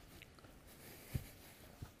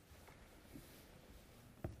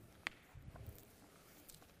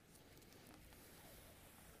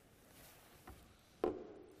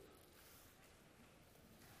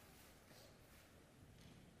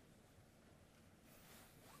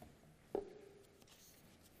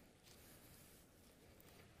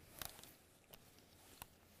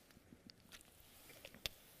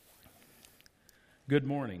Good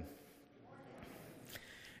morning.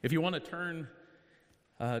 If you want to turn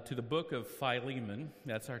to the book of Philemon,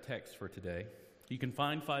 that's our text for today. You can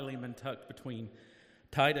find Philemon tucked between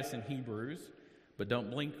Titus and Hebrews, but don't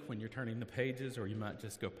blink when you're turning the pages or you might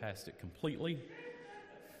just go past it completely.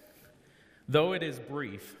 Though it is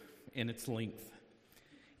brief in its length,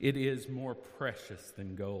 it is more precious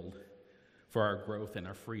than gold for our growth and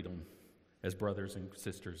our freedom as brothers and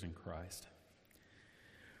sisters in Christ.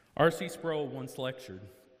 R.C. Sproul once lectured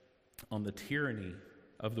on the tyranny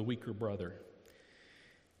of the weaker brother.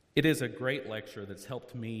 It is a great lecture that's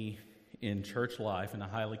helped me in church life, and I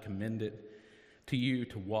highly commend it to you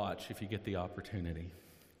to watch if you get the opportunity.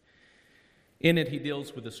 In it, he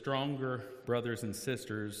deals with the stronger brothers and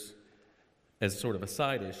sisters as sort of a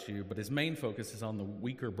side issue, but his main focus is on the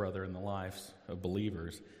weaker brother in the lives of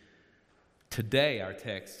believers. Today, our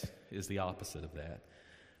text is the opposite of that.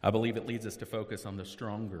 I believe it leads us to focus on the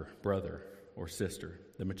stronger brother or sister,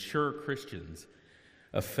 the mature Christian's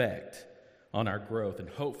effect on our growth, and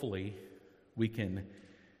hopefully we can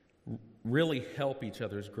really help each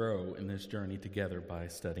other's grow in this journey together by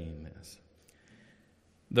studying this.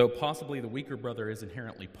 Though possibly the weaker brother is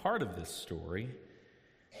inherently part of this story,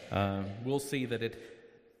 we'll see that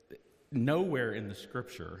nowhere in the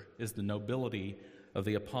Scripture is the nobility of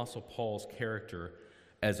the Apostle Paul's character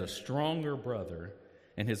as a stronger brother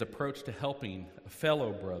and his approach to helping a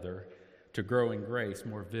fellow brother to grow in grace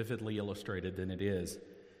more vividly illustrated than it is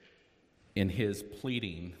in his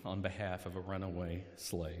pleading on behalf of a runaway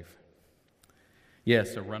slave.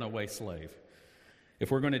 Yes, a runaway slave.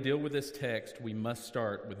 If we're going to deal with this text, we must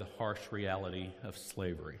start with the harsh reality of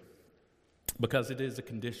slavery, because it is a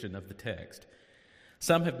condition of the text.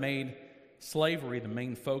 Some have made slavery the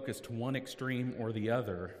main focus to one extreme or the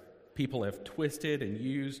other. People have twisted and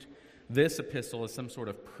used this epistle as some sort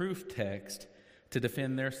of proof text to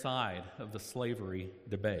defend their side of the slavery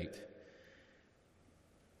debate.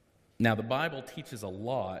 Now, the Bible teaches a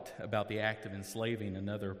lot about the act of enslaving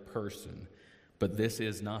another person, but this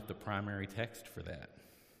is not the primary text for that.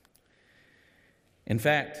 In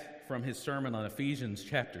fact, from his sermon on Ephesians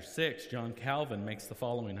chapter 6, John Calvin makes the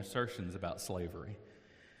following assertions about slavery.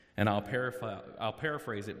 And I'll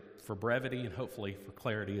paraphrase it for brevity and hopefully for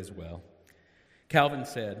clarity as well. Calvin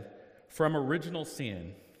said, "From original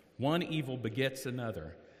sin, one evil begets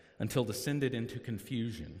another until descended into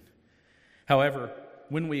confusion. However,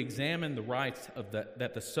 when we examine the rights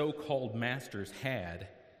that the so-called masters had,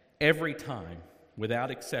 every time,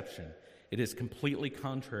 without exception, it is completely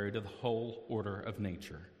contrary to the whole order of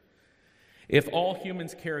nature. If all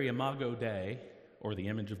humans carry imago Dei, or the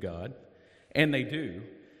image of God, and they do,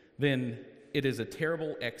 then it is a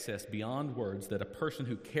terrible excess beyond words that a person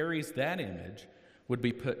who carries that image would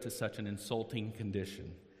be put to such an insulting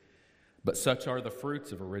condition. But such are the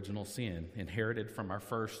fruits of original sin, inherited from our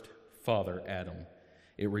first father, Adam.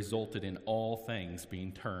 It resulted in all things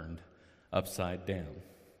being turned upside down."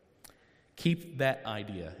 Keep that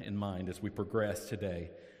idea in mind as we progress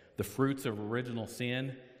today. The fruits of original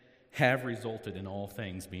sin have resulted in all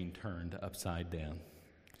things being turned upside down.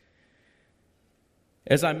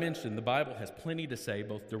 As I mentioned, the Bible has plenty to say,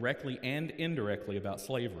 both directly and indirectly, about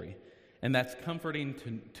slavery. And that's comforting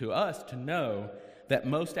to us to know that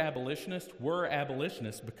most abolitionists were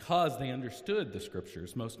abolitionists because they understood the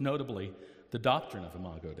Scriptures, most notably the doctrine of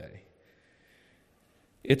imago Dei.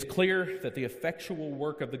 It's clear that the effectual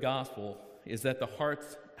work of the gospel is that the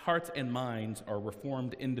hearts and minds are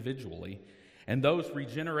reformed individually, and those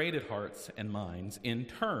regenerated hearts and minds, in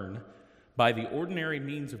turn, by the ordinary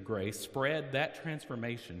means of grace, spread that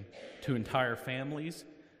transformation to entire families,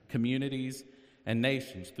 communities, and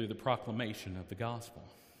nations through the proclamation of the gospel.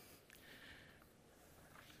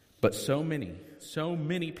 But so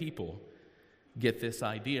many people get this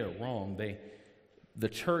idea wrong. The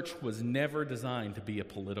church was never designed to be a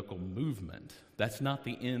political movement. That's not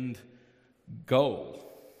the end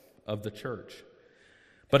goal of the church.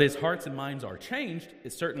 But as hearts and minds are changed,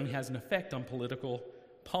 it certainly has an effect on political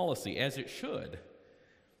policy, as it should.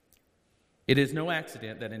 It is no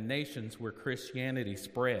accident that in nations where Christianity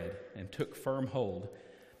spread and took firm hold,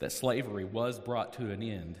 that slavery was brought to an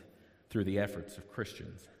end through the efforts of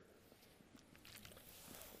Christians.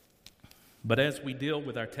 But as we deal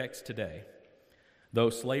with our text today, though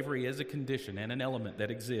slavery is a condition and an element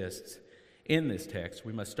that exists in this text,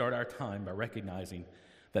 we must start our time by recognizing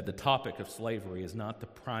that the topic of slavery is not the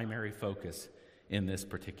primary focus in this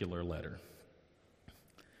particular letter.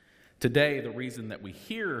 Today, the reason that we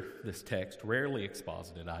hear this text rarely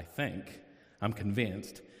exposited, I'm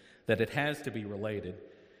convinced, that it has to be related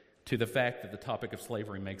to the fact that the topic of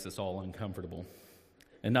slavery makes us all uncomfortable.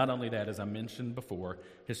 And not only that, as I mentioned before,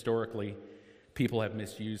 historically, people have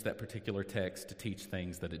misused that particular text to teach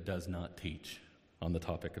things that it does not teach on the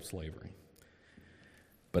topic of slavery.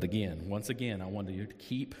 But again, once again, I want you to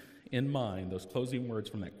keep in mind those closing words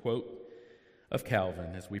from that quote of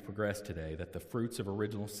Calvin as we progress today, that the fruits of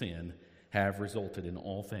original sin have resulted in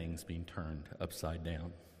all things being turned upside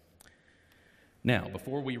down. Now,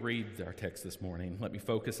 before we read our text this morning, let me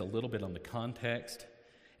focus a little bit on the context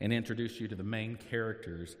and introduce you to the main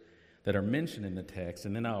characters that are mentioned in the text,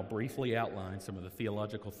 and then I'll briefly outline some of the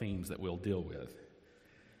theological themes that we'll deal with.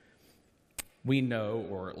 We know,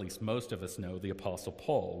 or at least most of us know, the Apostle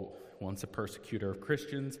Paul, once a persecutor of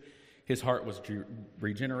Christians. His heart was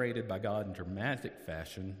regenerated by God in dramatic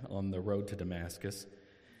fashion on the road to Damascus.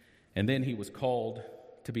 And then he was called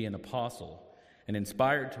to be an apostle and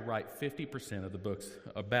inspired to write 50% of the books,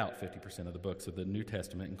 about 50% of the books of the New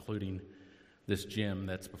Testament, including this gem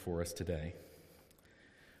that's before us today.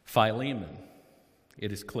 Philemon,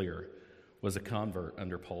 it is clear, was a convert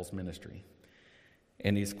under Paul's ministry.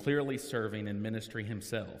 And he's clearly serving in ministry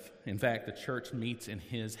himself. In fact, the church meets in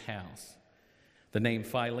his house. The name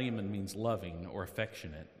Philemon means loving or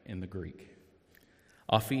affectionate in the Greek.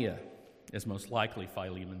 Apphia is most likely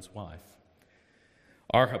Philemon's wife.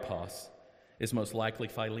 Archippus is most likely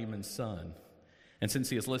Philemon's son. And since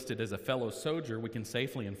he is listed as a fellow soldier, we can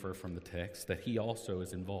safely infer from the text that he also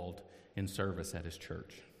is involved in service at his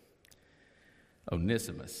church.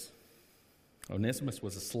 Onesimus. Onesimus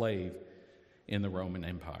was a slave in the Roman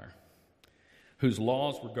Empire, whose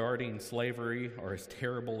laws regarding slavery are as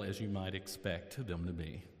terrible as you might expect them to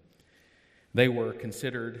be. They were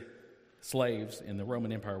considered, slaves in the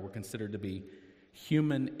Roman Empire were considered to be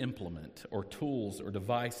human implement or tools or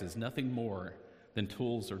devices, nothing more than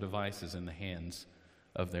tools or devices in the hands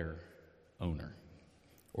of their owner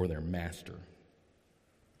or their master.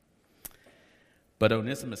 But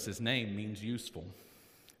Onesimus' name means useful.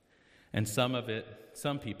 And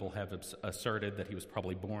some people have asserted that he was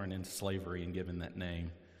probably born into slavery and given that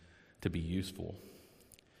name to be useful.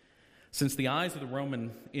 Since the eyes of the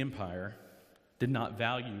Roman Empire did not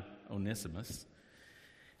value Onesimus,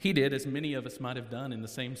 he did as many of us might have done in the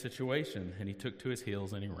same situation, and he took to his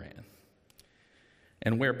heels and he ran.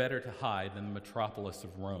 And where better to hide than the metropolis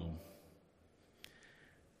of Rome,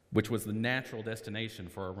 which was the natural destination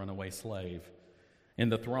for a runaway slave. In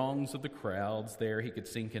the throngs of the crowds there, he could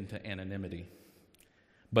sink into anonymity.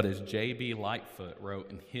 But as J.B. Lightfoot wrote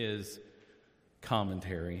in his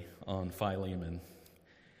commentary on Philemon,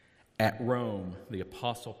 at Rome, the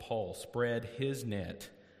Apostle Paul spread his net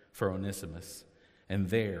for Onesimus, and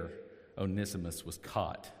there Onesimus was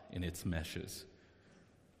caught in its meshes.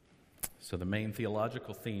 So the main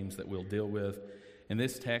theological themes that we'll deal with in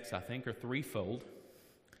this text, I think, are threefold.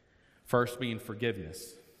 First being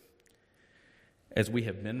forgiveness. As we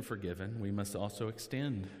have been forgiven, we must also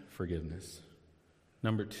extend forgiveness.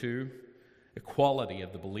 Number two, equality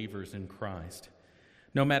of the believers in Christ.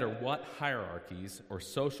 No matter what hierarchies or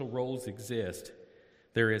social roles exist,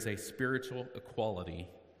 there is a spiritual equality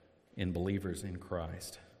in believers in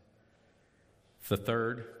Christ. The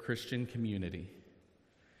third, Christian community.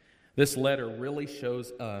 This letter really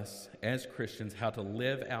shows us as Christians how to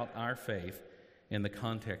live out our faith in the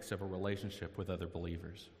context of a relationship with other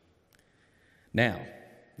believers. Now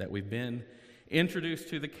that we've been introduced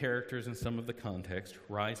to the characters and some of the context,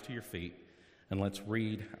 rise to your feet and let's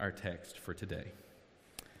read our text for today.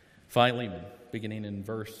 Philemon, beginning in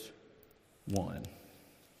verse 1.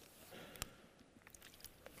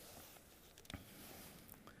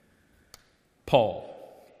 Paul,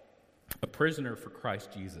 a prisoner for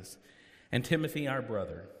Christ Jesus, and Timothy, our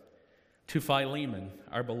brother, to Philemon,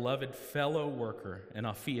 our beloved fellow worker, and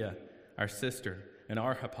Apphia, our sister, and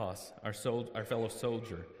Archippus, our fellow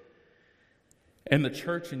soldier, and the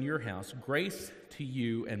church in your house, grace to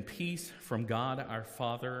you and peace from God our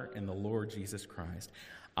Father and the Lord Jesus Christ.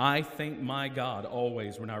 I thank my God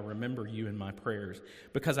always when I remember you in my prayers,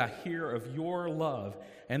 because I hear of your love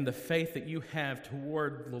and the faith that you have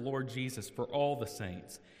toward the Lord Jesus for all the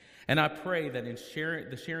saints. And I pray that in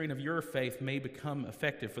the sharing of your faith may become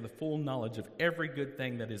effective for the full knowledge of every good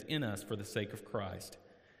thing that is in us for the sake of Christ.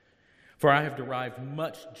 For I have derived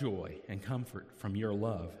much joy and comfort from your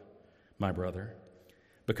love, my brother,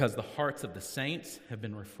 because the hearts of the saints have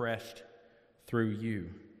been refreshed through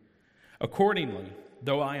you. Accordingly,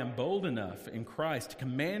 though I am bold enough in Christ to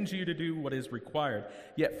command you to do what is required,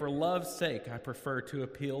 yet for love's sake I prefer to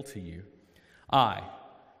appeal to you. I,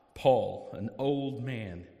 Paul, an old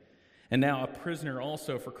man, and now a prisoner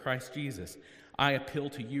also for Christ Jesus, I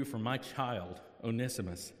appeal to you for my child,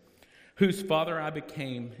 Onesimus, whose father I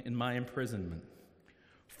became in my imprisonment.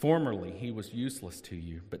 Formerly he was useless to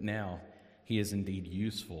you, but now he is indeed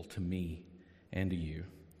useful to me and to you.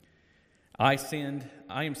 I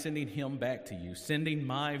am sending him back to you, sending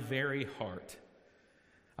my very heart.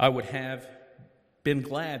 I would have been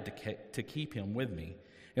glad to keep him with me,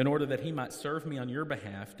 in order that he might serve me on your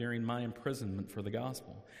behalf during my imprisonment for the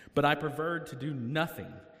gospel. But I preferred to do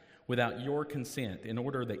nothing without your consent, in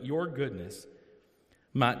order that your goodness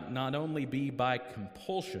might not only be by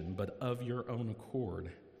compulsion, but of your own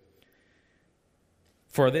accord.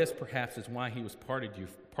 For this perhaps is why he was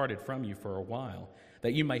parted from you for a while,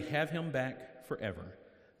 that you may have him back forever,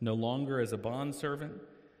 no longer as a bondservant,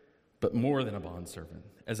 but more than a bondservant,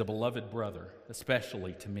 as a beloved brother,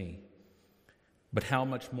 especially to me. But how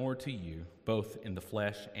much more to you, both in the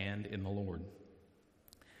flesh and in the Lord.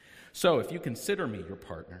 So if you consider me your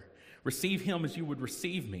partner, receive him as you would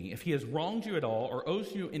receive me. If he has wronged you at all or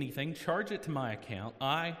owes you anything, charge it to my account.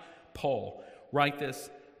 I, Paul, write this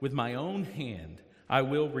with my own hand. I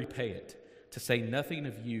will repay it, to say nothing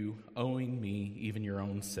of you owing me even your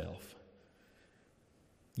own self.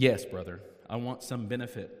 Yes, brother, I want some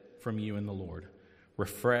benefit from you in the Lord.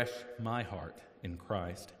 Refresh my heart in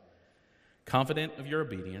Christ. Confident of your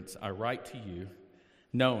obedience, I write to you,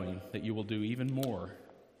 knowing that you will do even more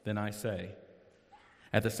than I say.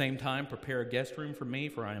 At the same time, prepare a guest room for me,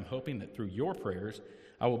 for I am hoping that through your prayers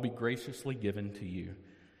I will be graciously given to you.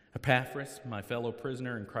 Epaphras, my fellow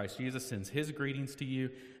prisoner in Christ Jesus, sends his greetings to you,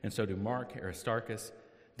 and so do Mark, Aristarchus,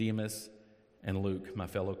 Demas, and Luke, my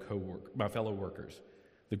fellow workers.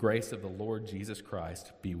 The grace of the Lord Jesus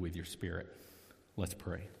Christ be with your spirit. Let's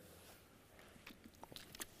pray.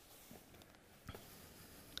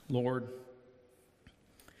 Lord,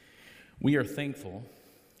 we are thankful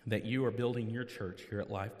that you are building your church here at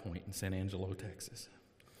Life Point in San Angelo, Texas.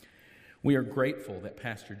 We are grateful that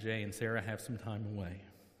Pastor Jay and Sarah have some time away.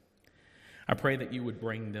 I pray that you would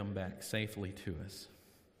bring them back safely to us.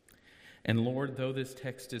 And Lord, though this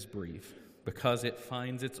text is brief, because it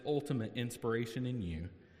finds its ultimate inspiration in you,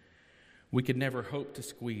 we could never hope to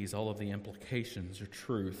squeeze all of the implications or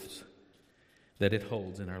truths that it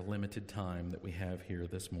holds in our limited time that we have here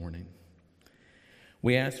this morning.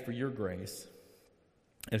 We ask for your grace,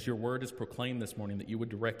 as your word is proclaimed this morning, that you would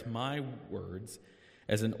direct my words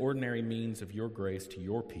as an ordinary means of your grace to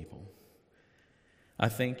your people. I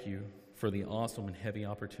thank you for the awesome and heavy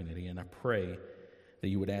opportunity, and I pray that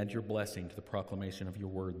you would add your blessing to the proclamation of your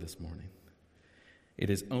word this morning. It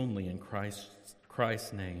is only in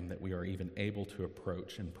Christ's name that we are even able to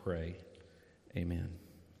approach and pray. Amen.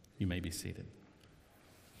 You may be seated.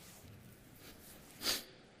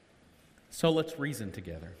 So let's reason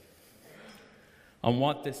together on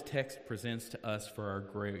what this text presents to us for our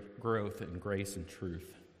growth in grace and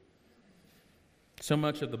truth. So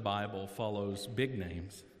much of the Bible follows big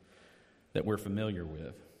names that we're familiar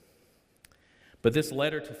with. But this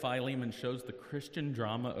letter to Philemon shows the Christian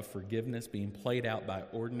drama of forgiveness being played out by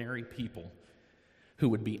ordinary people who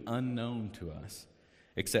would be unknown to us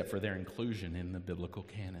except for their inclusion in the biblical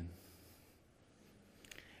canon,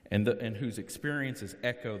 and whose experiences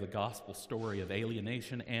echo the gospel story of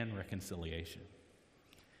alienation and reconciliation.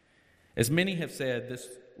 As many have said, this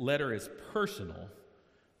letter is personal,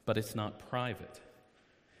 but it's not private.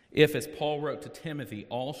 If, as Paul wrote to Timothy,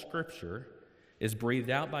 all Scripture is breathed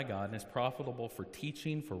out by God and is profitable for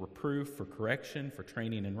teaching, for reproof, for correction, for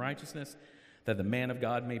training in righteousness, that the man of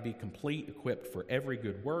God may be complete, equipped for every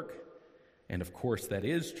good work, and of course that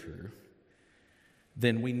is true,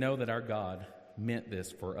 then we know that our God meant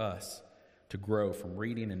this for us to grow from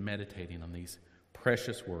reading and meditating on these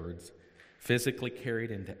precious words, physically carried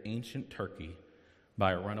into ancient Turkey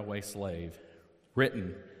by a runaway slave,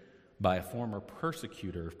 written by a former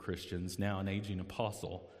persecutor of Christians, now an aging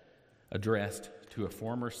apostle, addressed to a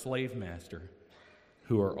former slave master,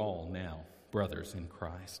 who are all now brothers in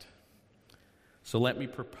Christ. So let me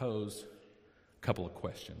propose a couple of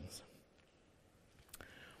questions.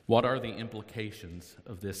 What are the implications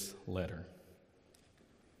of this letter?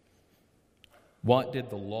 What did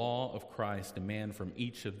the law of Christ demand from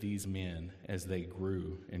each of these men as they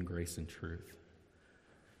grew in grace and truth?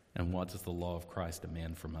 And what does the law of Christ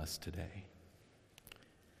demand from us today?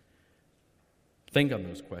 Think on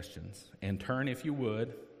those questions and turn, if you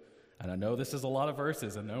would. And I know this is a lot of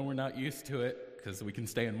verses. I know we're not used to it because we can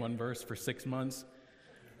stay in one verse for 6 months.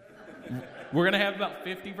 We're going to have about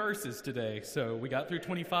 50 verses today. So we got through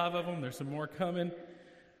 25 of them. There's some more coming.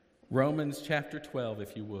 Romans chapter 12,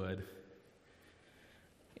 if you would.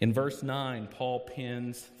 In verse 9, Paul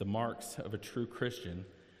pins the marks of a true Christian,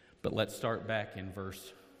 but let's start back in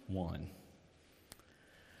verse 1.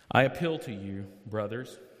 I appeal to you,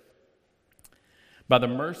 brothers, by the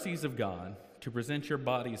mercies of God, to present your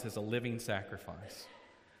bodies as a living sacrifice,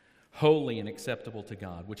 holy and acceptable to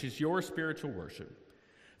God, which is your spiritual worship.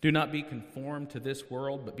 Do not be conformed to this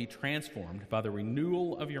world, but be transformed by the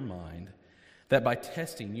renewal of your mind, that by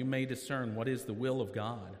testing you may discern what is the will of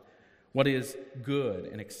God, what is good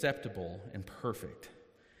and acceptable and perfect.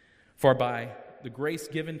 For by the grace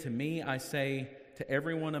given to me, I say to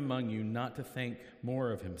everyone among you not to think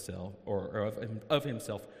more of himself or of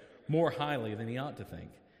himself more highly than he ought to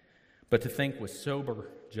think, but to think with sober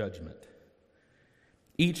judgment,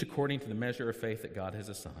 each according to the measure of faith that God has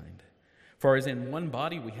assigned. For as in one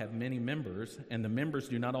body we have many members, and the members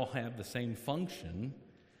do not all have the same function,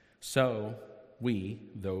 so we,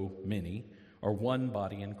 though many, are one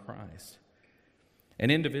body in Christ,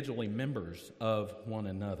 and individually members of one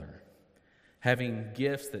another, having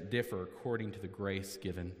gifts that differ according to the grace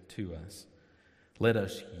given to us. Let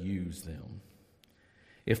us use them.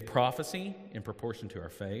 If prophecy, in proportion to our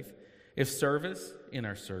faith; if service, in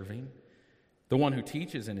our serving; the one who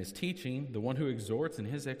teaches in his teaching; the one who exhorts in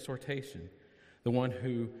his exhortation; the one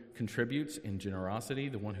who contributes in generosity;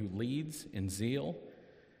 the one who leads in zeal;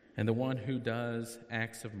 and the one who does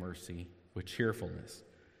acts of mercy with cheerfulness.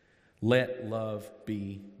 Let love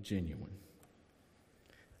be genuine.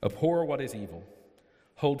 Abhor what is evil.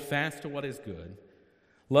 Hold fast to what is good.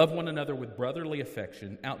 Love one another with brotherly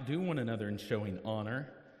affection. Outdo one another in showing honor.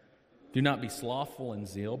 Do not be slothful in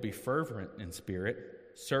zeal. Be fervent in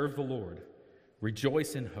spirit. Serve the Lord.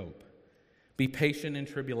 Rejoice in hope. Be patient in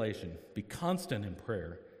tribulation. Be constant in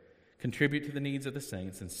prayer. Contribute to the needs of the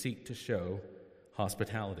saints and seek to show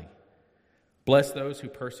hospitality. Bless those who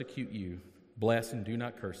persecute you. Bless and do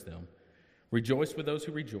not curse them. Rejoice with those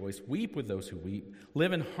who rejoice. Weep with those who weep.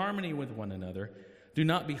 Live in harmony with one another. Do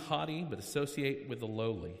not be haughty, but associate with the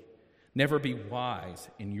lowly. Never be wise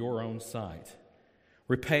in your own sight.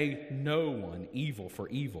 Repay no one evil for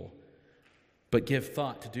evil, but give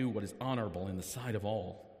thought to do what is honorable in the sight of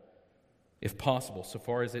all. If possible, so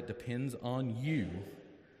far as it depends on you,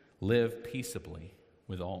 live peaceably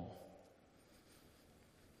with all.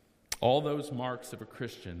 All those marks of a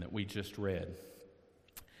Christian that we just read,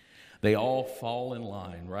 they all fall in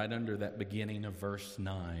line right under that beginning of verse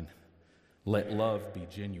 9. Let love be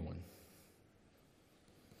genuine.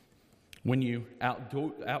 When you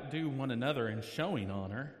outdo one another in showing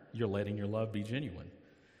honor, you're letting your love be genuine.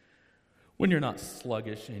 When you're not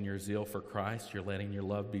sluggish in your zeal for Christ, you're letting your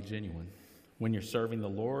love be genuine. When you're serving the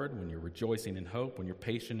Lord, when you're rejoicing in hope, when you're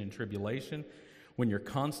patient in tribulation, when you're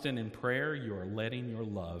constant in prayer, you are letting your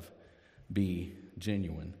love be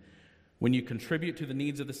genuine. When you contribute to the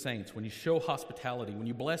needs of the saints, when you show hospitality, when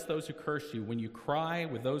you bless those who curse you, when you cry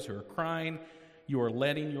with those who are crying, you are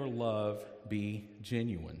letting your love be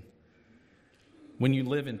genuine. When you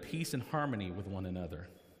live in peace and harmony with one another,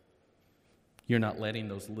 you're not letting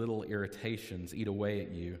those little irritations eat away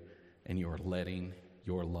at you, and you are letting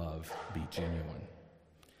your love be genuine.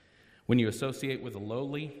 When you associate with the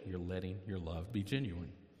lowly, you're letting your love be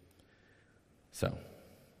genuine. So,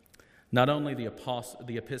 not only the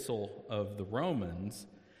epistle of the Romans,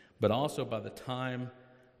 but also by the time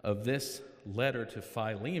of this letter to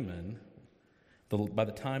Philemon, by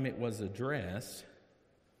the time it was addressed,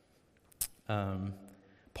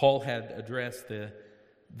 Paul had addressed the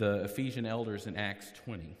Ephesian elders in Acts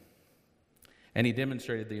 20. And he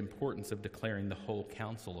demonstrated the importance of declaring the whole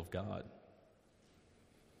counsel of God.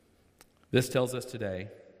 This tells us today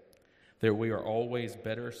that we are always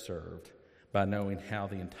better served by knowing how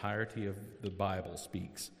the entirety of the Bible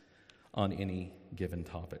speaks on any given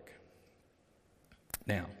topic.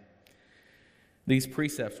 Now, these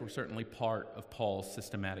precepts were certainly part of Paul's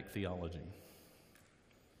systematic theology.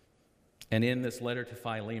 And in this letter to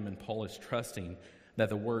Philemon, Paul is trusting that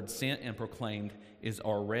the word sent and proclaimed is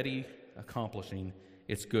already accomplishing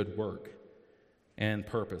its good work and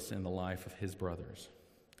purpose in the life of his brothers.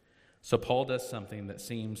 So Paul does something that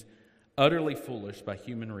seems utterly foolish by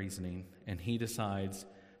human reasoning, and he decides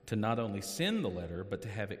to not only send the letter, but to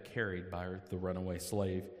have it carried by the runaway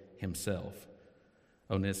slave himself,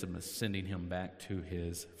 Onesimus, sending him back to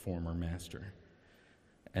his former master.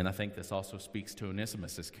 And I think this also speaks to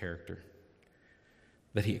Onesimus' character,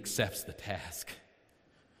 that he accepts the task,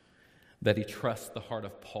 that he trusts the heart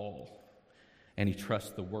of Paul, and he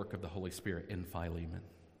trusts the work of the Holy Spirit in Philemon.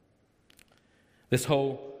 This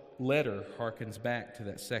whole letter harkens back to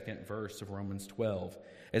that second verse of Romans 12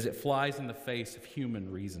 as it flies in the face of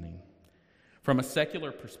human reasoning. From a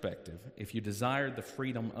secular perspective, if you desired the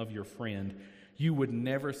freedom of your friend, you would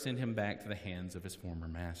never send him back to the hands of his former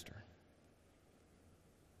master.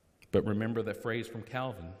 But remember that phrase from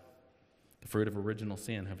Calvin, the fruit of original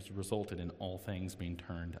sin has resulted in all things being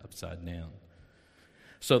turned upside down.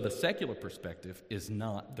 So the secular perspective is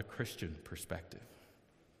not the Christian perspective.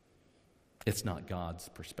 It's not God's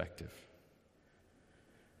perspective.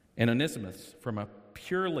 And Onesimus, from a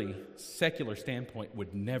purely secular standpoint,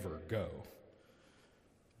 would never go.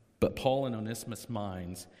 But Paul and Onesimus'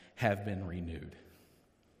 minds have been renewed.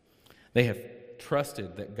 They have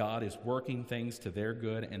trusted that God is working things to their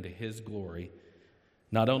good and to his glory,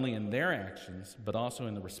 not only in their actions, but also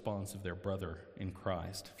in the response of their brother in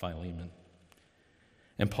Christ, Philemon.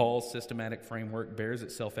 And Paul's systematic framework bears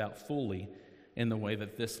itself out fully in the way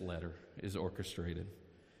that this letter is orchestrated.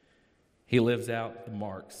 He lives out the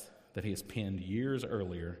marks that he has penned years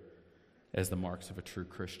earlier as the marks of a true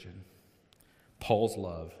Christian. Paul's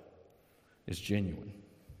love is genuine.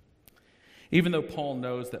 Even though Paul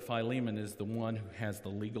knows that Philemon is the one who has the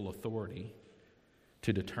legal authority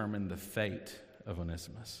to determine the fate of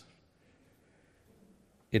Onesimus,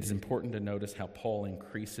 it is important to notice how Paul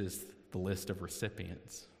increases the list of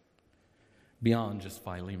recipients beyond just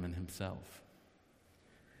Philemon himself.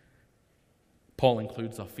 Paul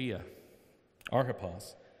includes Apphia,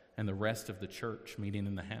 Archippus, and the rest of the church meeting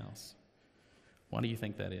in the house. Why do you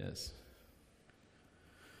think that is?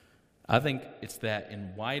 I think it's that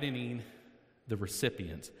in widening the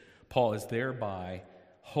recipients, Paul is thereby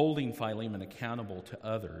holding Philemon accountable to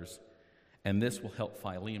others, and this will help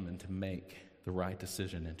Philemon to make the right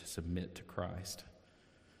decision and to submit to Christ.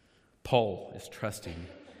 Paul is trusting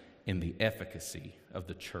in the efficacy of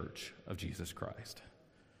the church of Jesus Christ.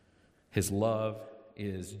 His love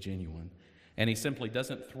is genuine, and he simply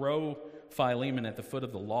doesn't throw Philemon at the foot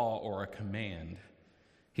of the law or a command.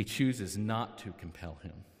 He chooses not to compel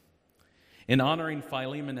him. In honoring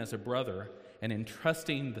Philemon as a brother and in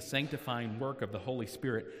trusting the sanctifying work of the Holy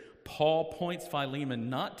Spirit, Paul points Philemon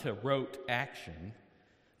not to rote action,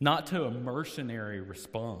 not to a mercenary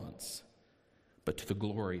response, but to the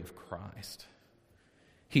glory of Christ.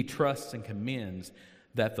 He trusts and commends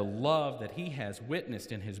that the love that he has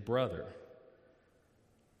witnessed in his brother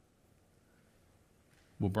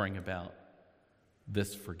will bring about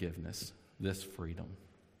this forgiveness, this freedom.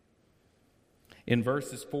 In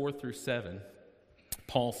verses 4 through 7,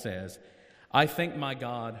 Paul says, "I thank my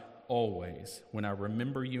God always when I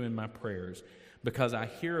remember you in my prayers, because I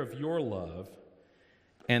hear of your love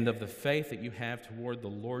and of the faith that you have toward the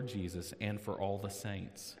Lord Jesus and for all the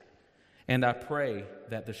saints. And I pray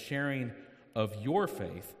that the sharing of your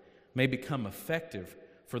faith may become effective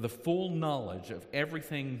for the full knowledge of every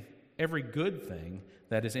good thing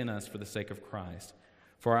that is in us for the sake of Christ.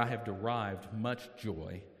 For I have derived much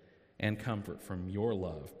joy and comfort from your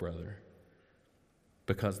love, brother,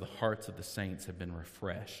 because the hearts of the saints have been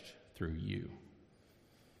refreshed through you."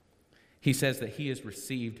 He says that he has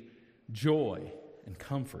received joy and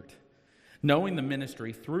comfort, knowing the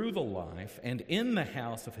ministry through the life and in the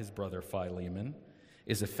house of his brother Philemon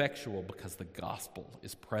is effectual because the gospel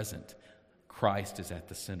is present. Christ is at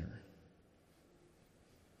the center.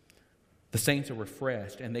 The saints are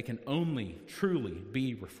refreshed, and they can only truly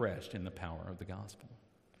be refreshed in the power of the gospel.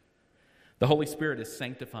 The Holy Spirit is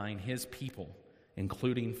sanctifying his people,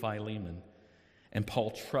 including Philemon, and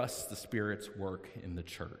Paul trusts the Spirit's work in the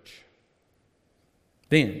church.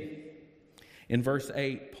 Then, in verse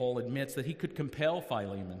 8, Paul admits that he could compel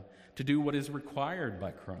Philemon to do what is required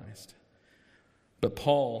by Christ. But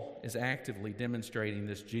Paul is actively demonstrating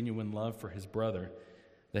this genuine love for his brother,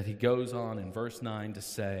 that he goes on in verse 9 to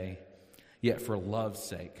say, "Yet for love's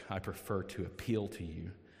sake, I prefer to appeal to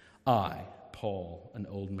you. I, Paul, an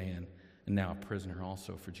old man, and now a prisoner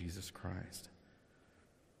also for Jesus Christ."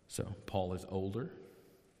 So Paul is older.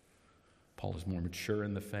 Paul is more mature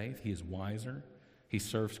in the faith. He is wiser. He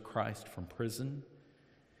serves Christ from prison.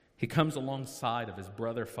 He comes alongside of his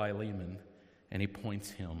brother Philemon, and he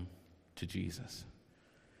points him to Jesus.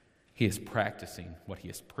 He is practicing what he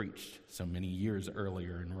has preached so many years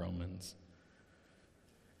earlier in Romans.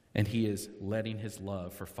 And he is letting his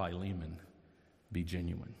love for Philemon be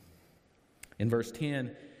genuine. In verse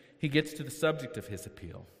 10, he gets to the subject of his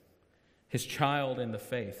appeal, his child in the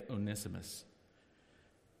faith, Onesimus,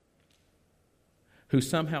 who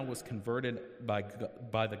somehow was converted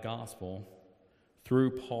by the gospel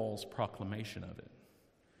through Paul's proclamation of it.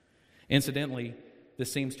 Incidentally,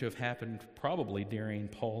 this seems to have happened probably during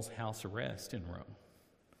Paul's house arrest in Rome.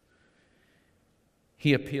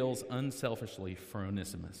 He appeals unselfishly for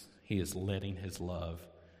Onesimus. He is letting his love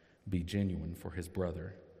be genuine for his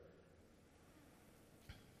brother.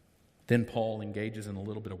 Then Paul engages in a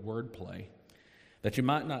little bit of wordplay that you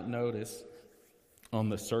might not notice on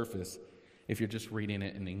the surface if you're just reading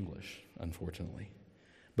it in English, unfortunately.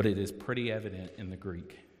 But it is pretty evident in the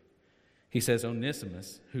Greek. He says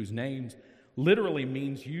Onesimus, whose name literally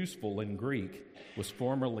means useful in Greek, was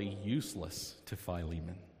formerly useless to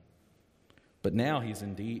Philemon. But now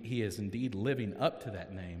he is indeed living up to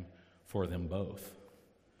that name for them both.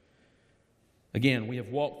 Again, we have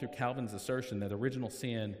walked through Calvin's assertion that original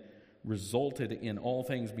sin resulted in all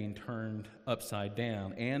things being turned upside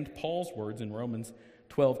down, and Paul's words in Romans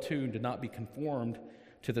 12:2, "Do not be conformed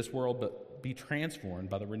to this world, but be transformed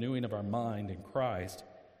by the renewing of our mind in Christ."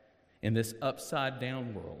 In this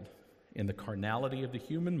upside-down world, in the carnality of the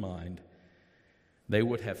human mind, they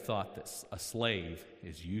would have thought that a slave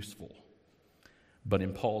is useful. But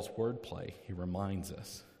in Paul's wordplay, he reminds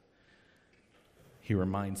us. He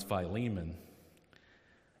reminds Philemon,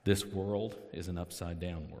 this world is an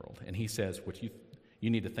upside-down world. And he says, you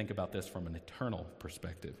need to think about this from an eternal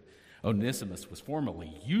perspective. Onesimus was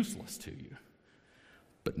formerly useless to you,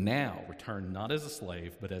 but now, returned not as a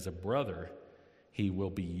slave, but as a brother, he will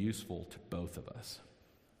be useful to both of us.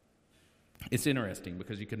 It's interesting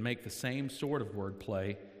because you can make the same sort of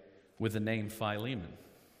wordplay with the name Philemon.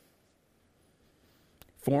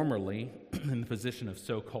 Formerly, in the position of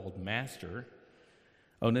so-called master,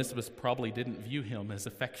 Onesimus probably didn't view him as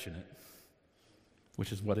affectionate,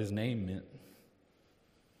 which is what his name meant.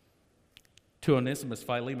 To Onesimus,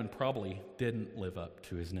 Philemon probably didn't live up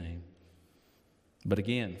to his name. But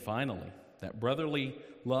again, finally, that brotherly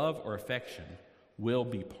love or affection will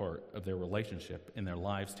be part of their relationship in their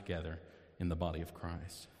lives together in the body of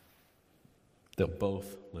Christ. They'll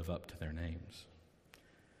both live up to their names.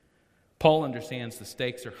 Paul understands the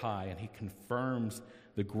stakes are high, and he confirms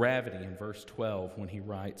the gravity in verse 12 when he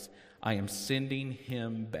writes, "I am sending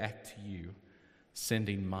him back to you,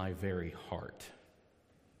 sending my very heart."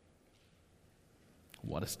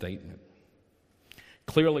 What a statement.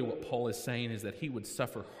 Clearly what Paul is saying is that he would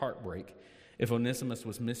suffer heartbreak if Onesimus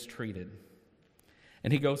was mistreated.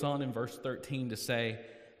 And he goes on in verse 13 to say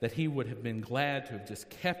that he would have been glad to have just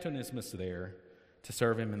kept Onesimus there to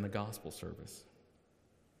serve him in the gospel service.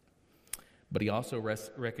 But he also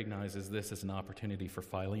recognizes this as an opportunity for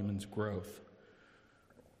Philemon's growth.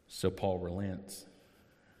 So Paul relents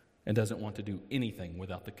and doesn't want to do anything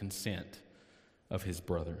without the consent of his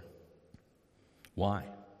brother. Why?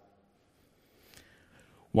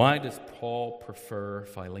 Why does Paul prefer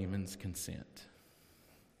Philemon's consent?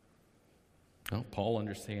 Well, Paul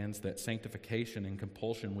understands that sanctification and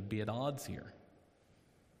compulsion would be at odds here.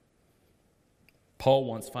 Paul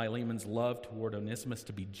wants Philemon's love toward Onesimus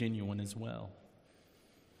to be genuine as well.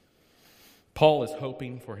 Paul is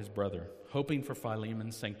hoping for his brother, hoping for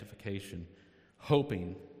Philemon's sanctification,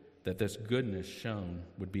 hoping that this goodness shown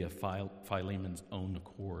would be of Philemon's own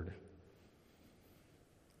accord.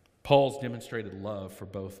 Paul's demonstrated love for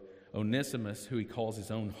both Onesimus, who he calls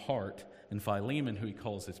his own heart, and Philemon, who he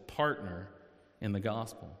calls his partner in the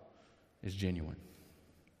gospel, is genuine.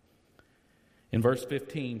 In verse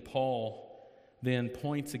 15, Paul then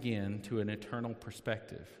points again to an eternal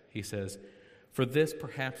perspective. He says, "For this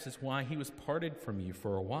perhaps is why he was parted from you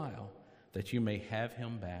for a while, that you may have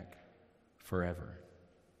him back forever."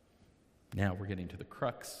 Now we're getting to the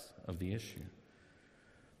crux of the issue.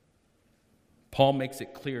 Paul makes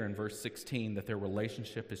it clear in verse 16 that their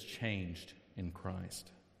relationship is changed in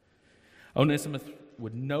Christ. Onesimus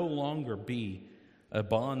would no longer be a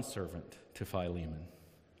bondservant to Philemon.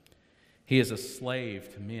 He is a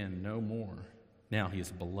slave to men no more. Now he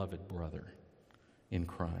is a beloved brother in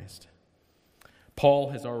Christ.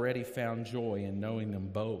 Paul has already found joy in knowing them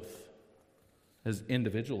both as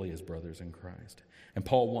individually as brothers in Christ. And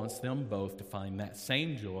Paul wants them both to find that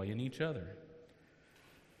same joy in each other.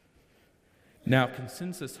 Now,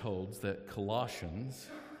 consensus holds that Colossians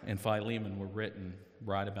and Philemon were written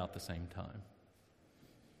right about the same time.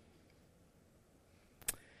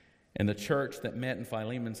 And the church that met in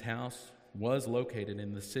Philemon's house was located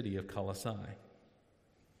in the city of Colossae.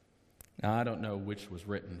 Now, I don't know which was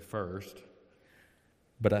written first,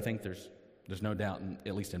 but I think there's no doubt,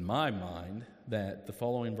 at least in my mind, that the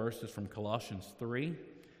following verses from Colossians 3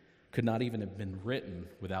 could not even have been written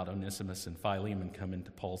without Onesimus and Philemon come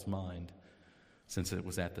into Paul's mind, since it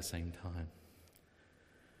was at the same time.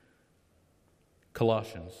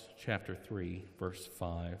 Colossians chapter 3, verse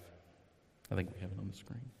 5. I think we have it on the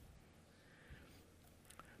screen.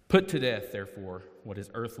 "Put to death, therefore, what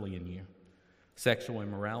is earthly in you: sexual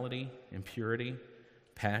immorality, impurity,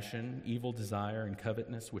 passion, evil desire, and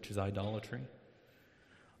covetousness, which is idolatry.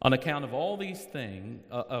 On account of all these, the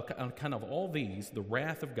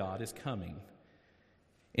wrath of God is coming.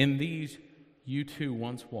 In these you too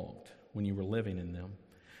once walked when you were living in them.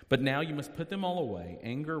 But now you must put them all away: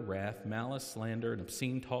 anger, wrath, malice, slander, and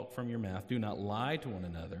obscene talk from your mouth. Do not lie to one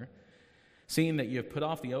another, seeing that you have put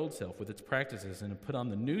off the old self with its practices and have put on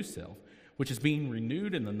the new self, which is being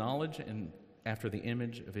renewed in the knowledge and after the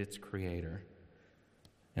image of its creator."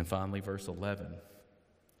 And finally, verse 11.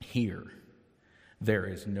 Here, there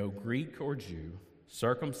is no Greek or Jew,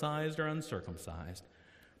 circumcised or uncircumcised,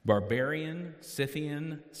 barbarian,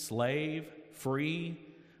 Scythian, slave, free,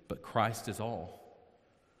 but Christ is all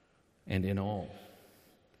and in all.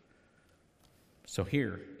 So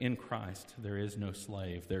here, in Christ, there is no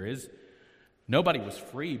slave. Nobody was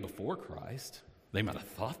free before Christ. They might have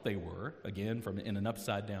thought they were, again, in an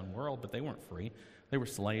upside-down world, but they weren't free. They were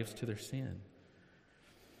slaves to their sin.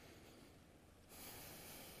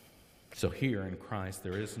 So here in Christ,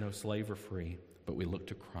 there is no slave or free, but we look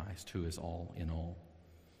to Christ, who is all in all.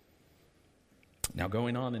 Now,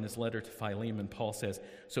 going on in his letter to Philemon, Paul says,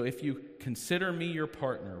 "So if you consider me your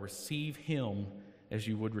partner, receive him as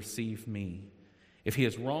you would receive me. If he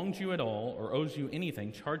has wronged you at all or owes you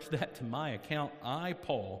anything, charge that to my account. I,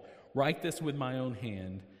 Paul, write this with my own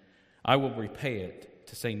hand. I will repay it,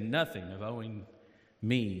 to say nothing of owing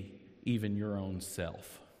me even your own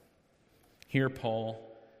self." Here Paul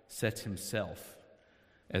sets himself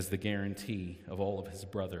as the guarantee of all of his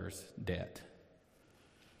brother's debt.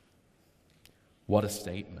 What a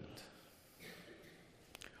statement.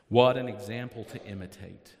 What an example to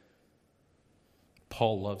imitate.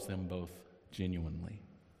 Paul loves them both genuinely.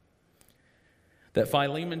 That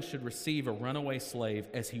Philemon should receive a runaway slave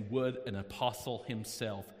as he would an apostle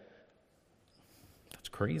himself, that's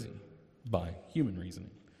crazy by human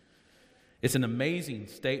reasoning. It's an amazing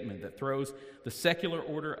statement that throws the secular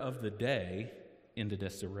order of the day into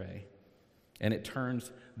disarray, and it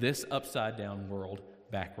turns this upside-down world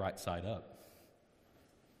back right side up.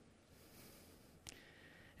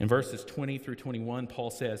 In verses 20 through 21, Paul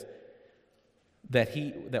says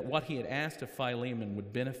that what he had asked of Philemon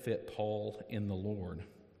would benefit Paul in the Lord.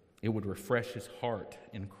 It would refresh his heart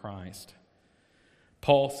in Christ.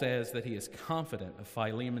 Paul says that he is confident of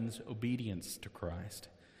Philemon's obedience to Christ,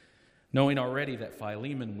 knowing already that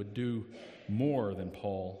Philemon would do more than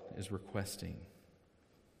Paul is requesting.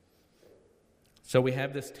 So we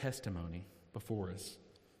have this testimony before us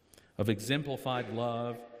of exemplified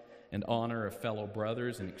love and honor of fellow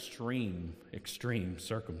brothers in extreme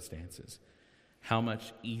circumstances. How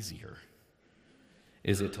much easier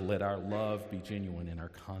is it to let our love be genuine in our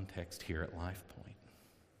context here at LifePoint?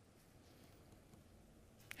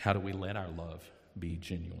 How do we let our love be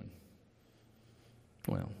genuine?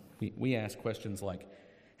 Well, we ask questions like,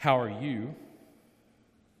 how are you,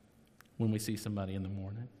 when we see somebody in the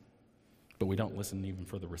morning? But we don't listen even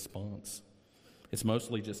for the response. It's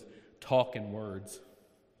mostly just talk and words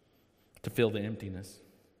to fill the emptiness.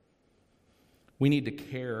 We need to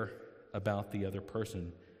care about the other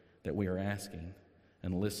person that we are asking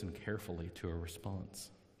and listen carefully to a response.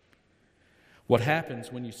 What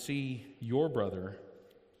happens when you see your brother?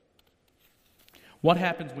 What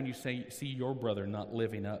happens when you see your brother not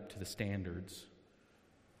living up to the standards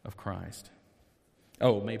of Christ?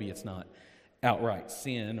 Oh, maybe it's not outright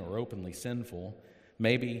sin or openly sinful.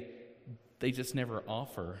 Maybe they just never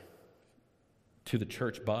offer to the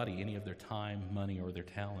church body any of their time, money, or their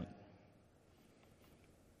talent.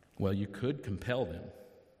 Well, you could compel them.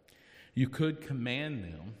 You could command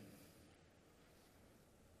them.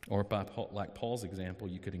 Or like Paul's example,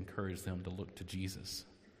 you could encourage them to look to Jesus,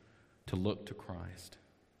 to look to Christ.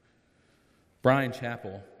 Brian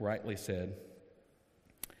Chappell rightly said,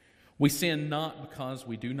 "We sin not because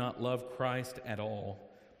we do not love Christ at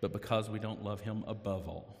all, but because we don't love him above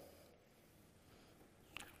all."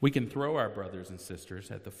 We can throw our brothers and sisters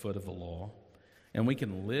at the foot of the law, and we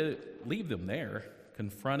can leave them there,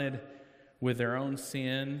 confronted with their own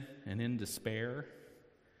sin and in despair.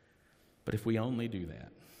 But if we only do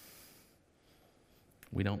that,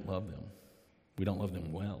 we don't love them. We don't love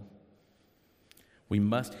them well. We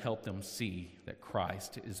must help them see that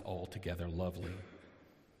Christ is altogether lovely.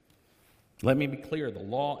 Let me be clear, the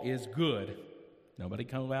law is good. Nobody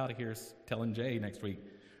come out of here telling Jay next week,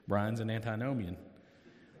 Brian's an antinomian.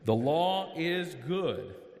 The law is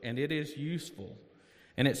good, and it is useful,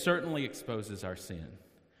 and it certainly exposes our sin.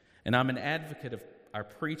 And I'm an advocate of our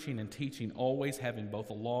preaching and teaching always having both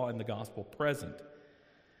the law and the gospel present.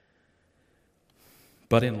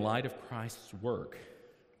 But in light of Christ's work,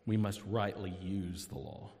 we must rightly use the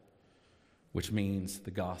law, which means the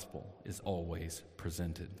gospel is always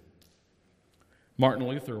presented. Martin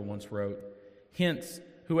Luther once wrote, "Hence,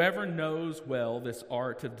 whoever knows well this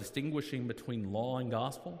art of distinguishing between law and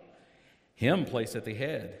gospel, him place at the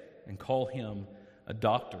head and call him a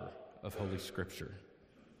doctor of Holy Scripture."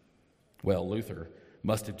 Well, Luther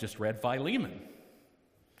must have just read Philemon.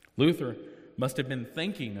 Luther must have been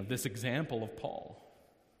thinking of this example of Paul.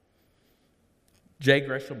 J.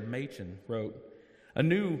 Gresham Machen wrote, A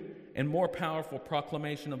new and more powerful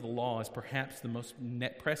proclamation of the law is perhaps the most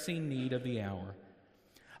pressing need of the hour.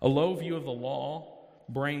 A low view of the law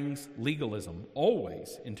brings legalism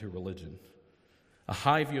always into religion. A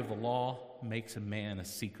high view of the law makes a man a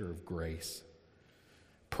seeker of grace.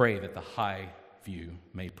 Pray that the high view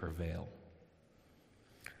may prevail.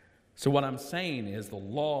 So what I'm saying is the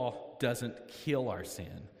law doesn't kill our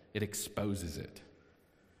sin, it exposes it.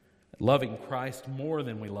 Loving Christ more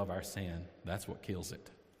than we love our sin, that's what kills it.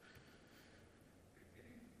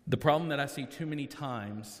 The problem that I see too many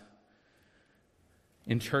times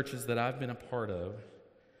in churches that I've been a part of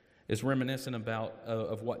is reminiscent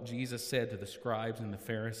of what Jesus said to the scribes and the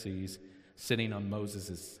Pharisees sitting on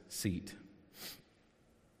Moses' seat.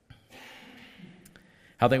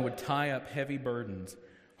 How they would tie up heavy burdens,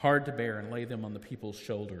 hard to bear, and lay them on the people's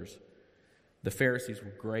shoulders. The Pharisees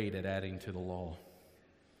were great at adding to the law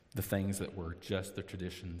the things that were just the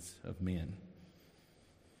traditions of men.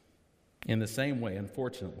 In the same way,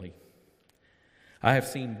 unfortunately, I have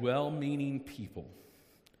seen well-meaning people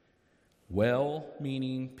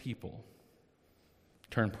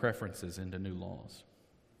turn preferences into new laws.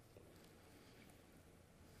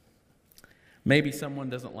 Maybe someone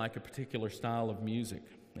doesn't like a particular style of music,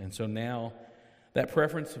 and so now that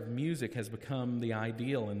preference of music has become the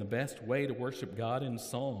ideal and the best way to worship God in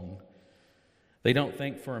song. They don't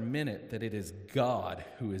think for a minute that it is God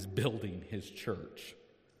who is building His church,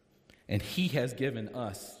 and He has given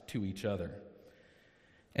us to each other.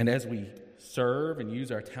 And as we serve and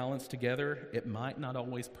use our talents together, it might not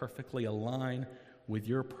always perfectly align with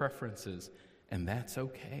your preferences, and that's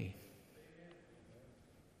okay.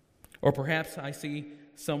 Or perhaps I see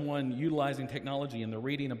someone utilizing technology and they're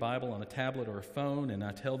reading a Bible on a tablet or a phone, and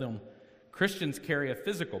I tell them, Christians carry a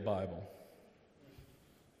physical Bible.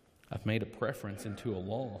 I've made a preference into a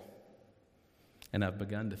law, and I've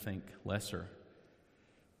begun to think lesser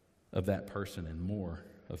of that person and more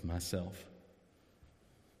of myself.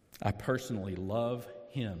 I personally love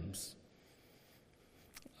hymns,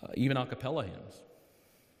 even a cappella hymns.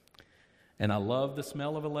 And I love the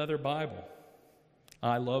smell of a leather Bible.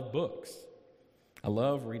 I love books. I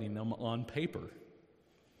love reading them on paper.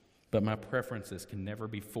 But my preferences can never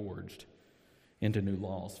be forged into new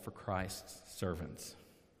laws for Christ's servants.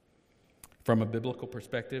 From a biblical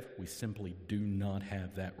perspective, we simply do not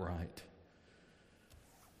have that right.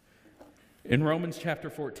 In Romans chapter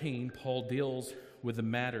 14, Paul deals with the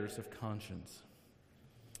matters of conscience.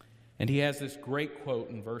 And he has this great quote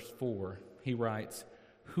in verse 4. He writes,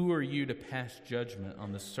 "Who are you to pass judgment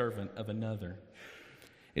on the servant of another?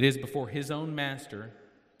 It is before his own master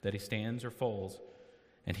that he stands or falls,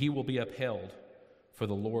 and he will be upheld, for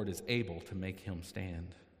the Lord is able to make him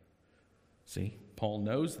stand." See, Paul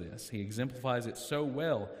knows this. He exemplifies it so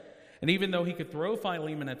well. And even though he could throw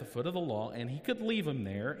Philemon at the foot of the law, and he could leave him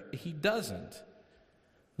there, he doesn't.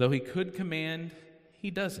 Though he could command, he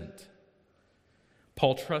doesn't.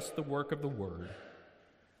 Paul trusts the work of the Word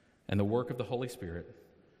and the work of the Holy Spirit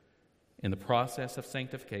in the process of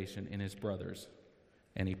sanctification in his brothers,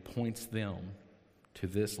 and he points them to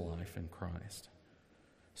this life in Christ.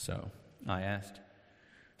 So, I asked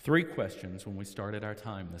 3 questions when we started our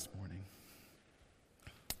time this morning.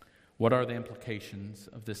 What are the implications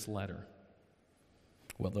of this letter?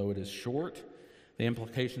 Well, though it is short, the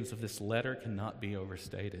implications of this letter cannot be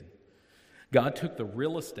overstated. God took the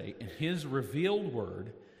real estate in His revealed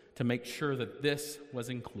word to make sure that this was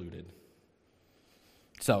included.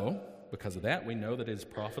 So, because of that, we know that it is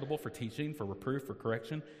profitable for teaching, for reproof, for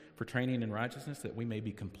correction, for training in righteousness, that we may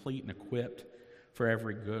be complete and equipped for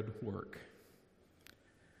every good work.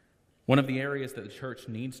 One of the areas that the church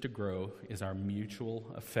needs to grow is our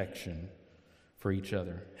mutual affection for each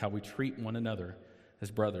other, how we treat one another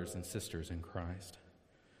as brothers and sisters in Christ.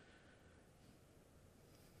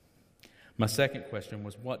 My second question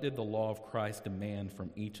was, what did the law of Christ demand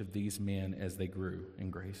from each of these men as they grew in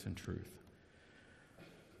grace and truth?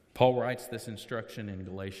 Paul writes this instruction in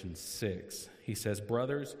Galatians 6. He says,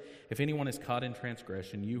 "Brothers, if anyone is caught in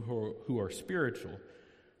transgression, you who are spiritual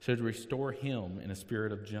should restore him in a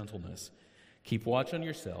spirit of gentleness. Keep watch on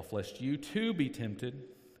yourself, lest you too be tempted.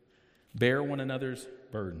 Bear one another's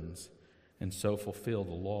burdens, and so fulfill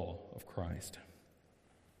the law of Christ."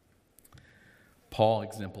 Paul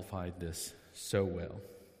exemplified this so well.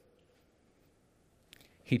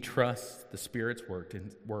 He trusts the Spirit's work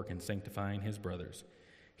in sanctifying his brothers.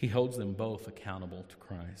 He holds them both accountable to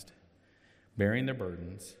Christ, bearing their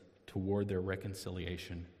burdens toward their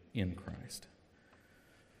reconciliation in Christ.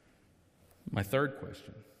 My third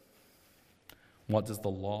question, what does the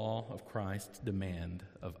law of Christ demand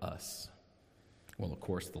of us? Well, of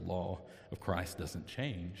course, the law of Christ doesn't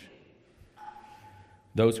change.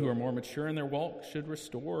 Those who are more mature in their walk should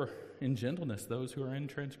restore in gentleness those who are in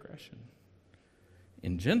transgression.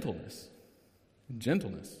 In gentleness. In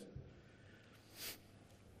gentleness.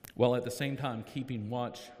 While at the same time keeping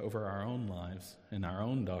watch over our own lives and our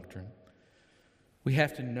own doctrine. We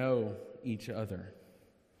have to know each other.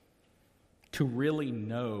 To really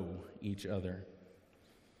know each other.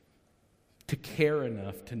 To care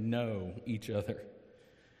enough to know each other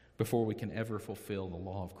before we can ever fulfill the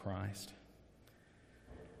law of Christ.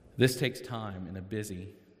 This takes time in a busy,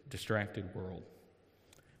 distracted world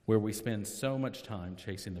where we spend so much time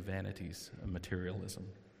chasing the vanities of materialism.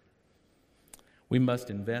 We must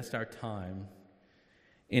invest our time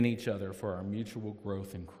in each other for our mutual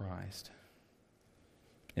growth in Christ.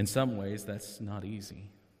 In some ways, that's not easy.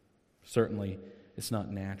 Certainly, it's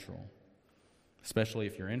not natural, especially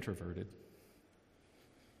if you're introverted.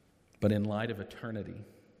 But in light of eternity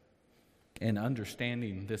and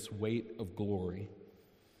understanding this weight of glory,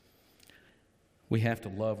 we have to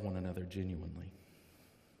love one another genuinely.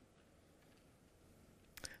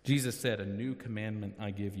 Jesus said, "A new commandment I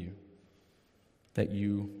give you, that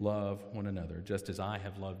you love one another. Just as I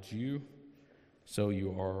have loved you, so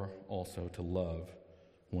you are also to love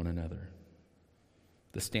one another."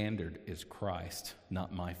 The standard is Christ,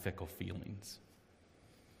 not my fickle feelings.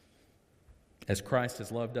 As Christ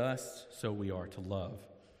has loved us, so we are to love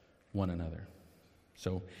one another.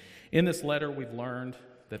 So, in this letter, we've learned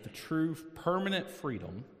that the true permanent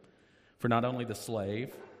freedom for not only the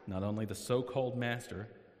slave, not only the so-called master,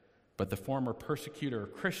 but the former persecutor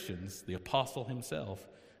of Christians, the apostle himself,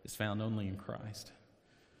 is found only in Christ.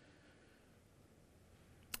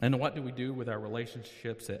 And what do we do with our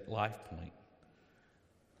relationships at LifePoint?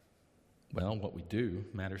 Well, what we do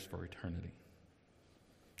matters for eternity.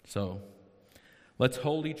 So, let's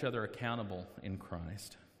hold each other accountable in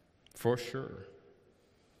Christ, for sure.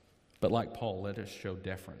 But like Paul, let us show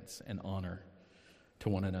deference and honor to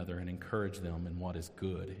one another and encourage them in what is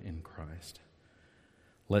good in Christ.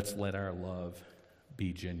 Let's let our love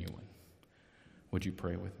be genuine. Would you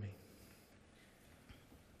pray with me?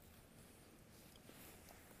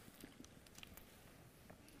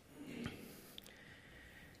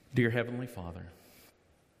 Dear Heavenly Father,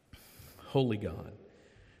 Holy God,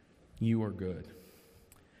 you are good.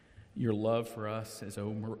 Your love for us is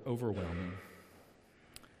overwhelming.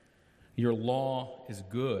 Your law is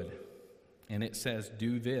good, and it says,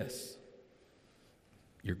 do this.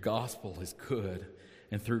 Your gospel is good,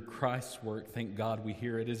 and through Christ's work, thank God we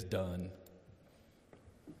hear it is done.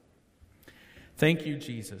 Thank you,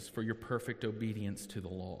 Jesus, for your perfect obedience to the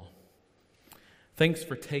law. Thanks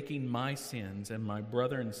for taking my sins and my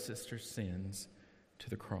brother and sister's sins to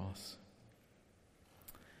the cross.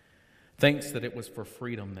 Thanks that it was for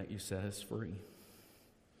freedom that you set us free.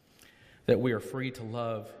 That we are free to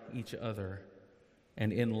love each other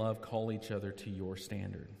and in love call each other to your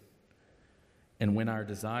standard. And when our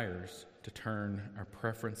desires to turn our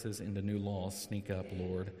preferences into new laws sneak up,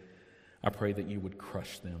 Lord, I pray that you would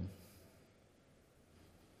crush them.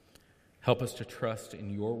 Help us to trust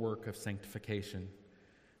in your work of sanctification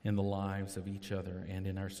in the lives of each other and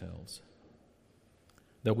in ourselves.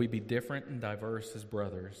 Though we be different and diverse as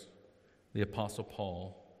brothers, the Apostle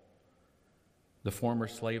Paul, the former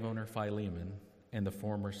slave owner Philemon, and the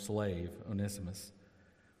former slave Onesimus,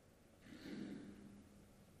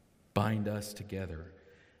 bind us together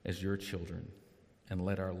as your children and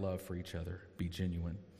let our love for each other be genuine.